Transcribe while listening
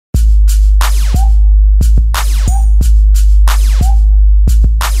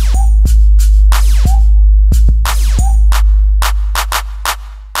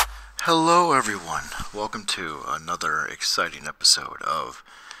Hello everyone, welcome to another exciting episode of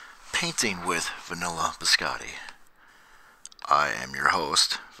Painting with Vanilla Bizcotti. I am your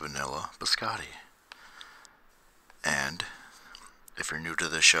host, Vanilla Bizcotti. And if you're new to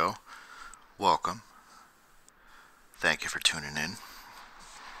the show, welcome. Thank you for tuning in.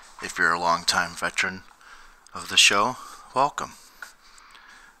 If you're a longtime veteran of the show, welcome.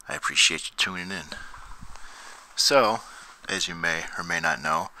 I appreciate you tuning in. So, as you may or may not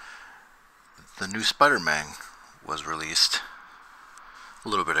know, the new Spider-Man was released a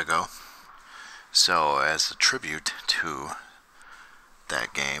little bit ago. So, as a tribute to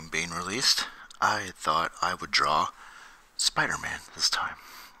that game being released, I thought I would draw Spider-Man this time.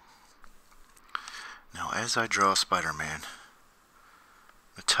 Now, as I draw Spider-Man,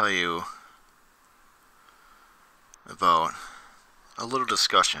 I'll tell you about a little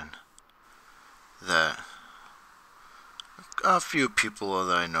discussion that a few people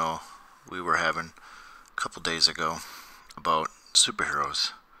that I know we were having a couple days ago about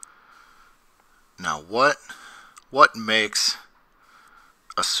superheroes. Now, what makes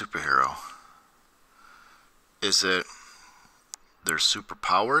a superhero? Is it their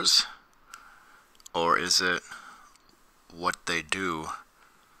superpowers, or is it what they do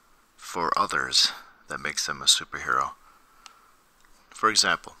for others that makes them a superhero? For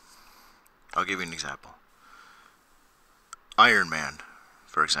example, I'll give you an example. Iron Man,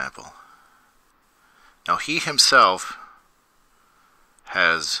 for example. Now, he himself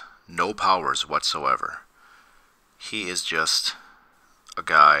has no powers whatsoever. He is just a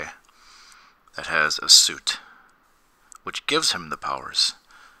guy that has a suit, which gives him the powers.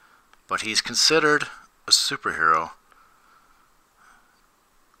 But he's considered a superhero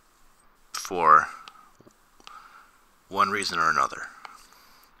for one reason or another.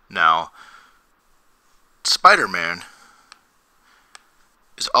 Now, Spider-Man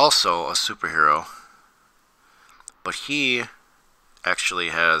is also a superhero, but he actually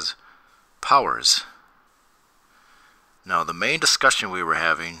has powers. Now, the main discussion we were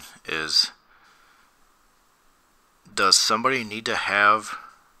having is, does somebody need to have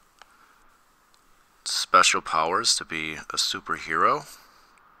special powers to be a superhero?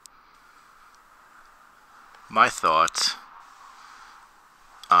 My thoughts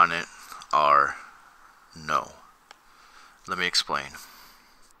on it are no. Let me explain.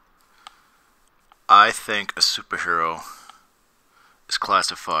 I think a superhero is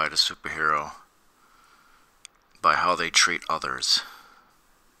classified a superhero by how they treat others.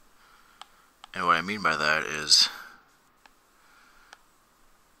 And what I mean by that is,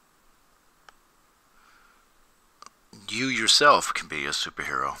 you yourself can be a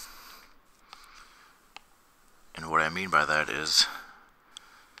superhero. And what I mean by that is,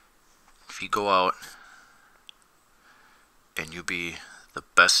 if you go out and you be the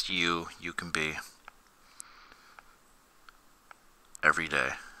best you can be every day,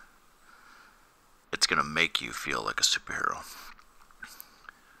 it's gonna make you feel like a superhero.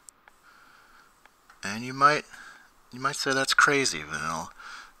 And you might say that's crazy, Vanilla.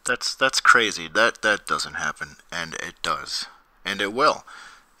 That's crazy. That doesn't happen, and it does, and it will.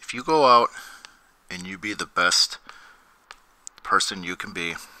 If you go out and you be the best person you can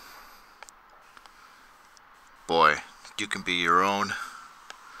be, boy, you can be your own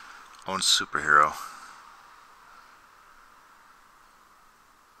superhero.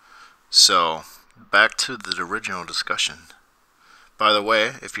 So, back to the original discussion. By the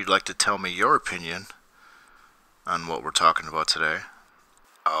way, if you'd like to tell me your opinion on what we're talking about today,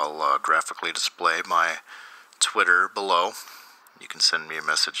 I'll graphically display my Twitter below. You can send me a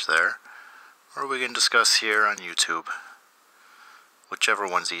message there, or we can discuss here on YouTube. Whichever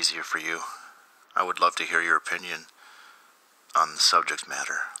one's easier for you. I would love to hear your opinion on the subject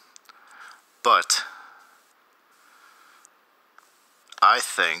matter. But I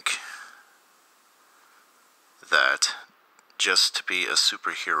think that just to be a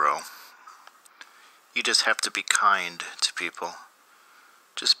superhero, you just have to be kind to people.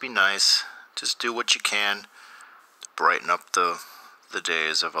 Just be nice. Just do what you can to brighten up the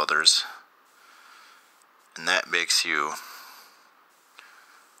days of others. And that makes you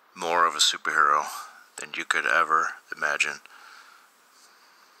more of a superhero than you could ever imagine.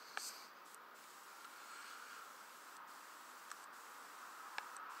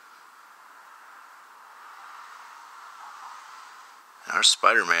 Our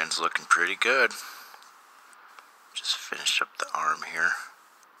Spider-Man's looking pretty good. Just finished up the arm here.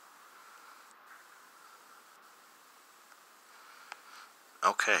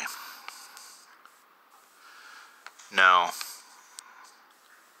 Okay. Now,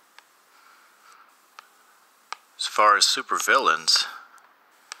 as far as supervillains,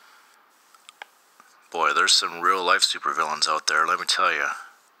 Boy, there's some real life supervillains out there, let me tell you.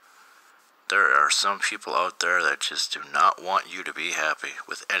 There are some people out there that just do not want you to be happy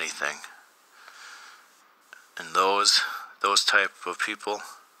with anything. And those type of people,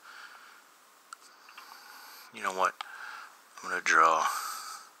 you know what? I'm going to draw.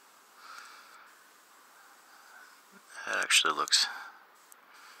 That actually looks...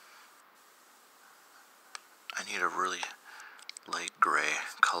 I need a really light gray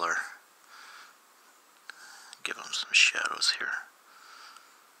color. Give them some shadows here.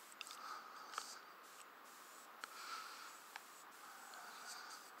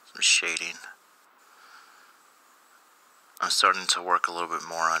 Some shading. I'm starting to work a little bit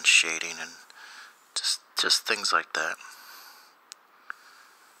more on shading and just things like that.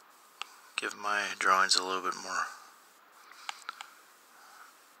 Give my drawings a little bit more.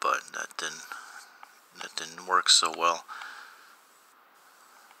 But that didn't work so well.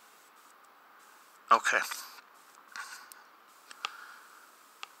 Okay.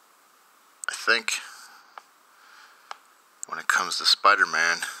 I think when it comes to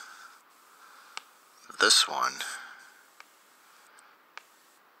Spider-Man, this one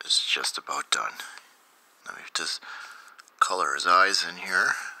is just about done. Let me just color his eyes in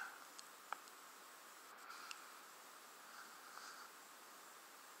here.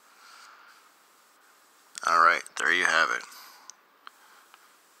 Alright, there you have it.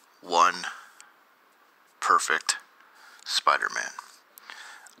 One perfect Spider-Man.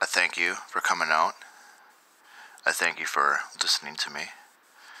 I thank you for coming out. I thank you for listening to me.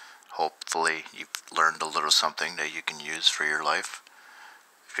 Hopefully you've learned a little something that you can use for your life.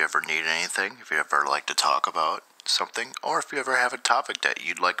 If you ever need anything, if you ever like to talk about something, or if you ever have a topic that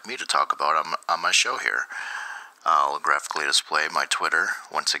you'd like me to talk about on my show here, I'll graphically display my Twitter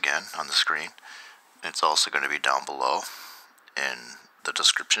once again on the screen. It's also going to be down below in the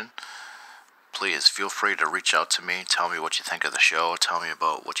description. Please feel free to reach out to me. Tell me what you think of the show. Tell me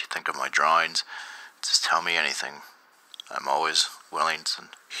about what you think of my drawings. Just tell me anything. I'm always willing to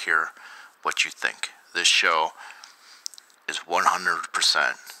hear what you think. This show is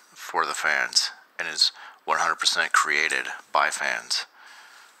 100% for the fans and is 100% created by fans.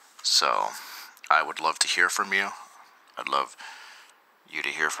 So I would love to hear from you. I'd love you to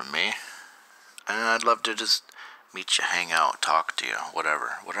hear from me. And I'd love to just meet you, hang out, talk to you,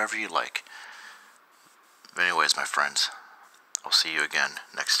 whatever you like. But anyways, my friends, I'll see you again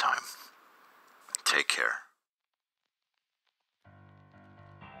next time. Take care.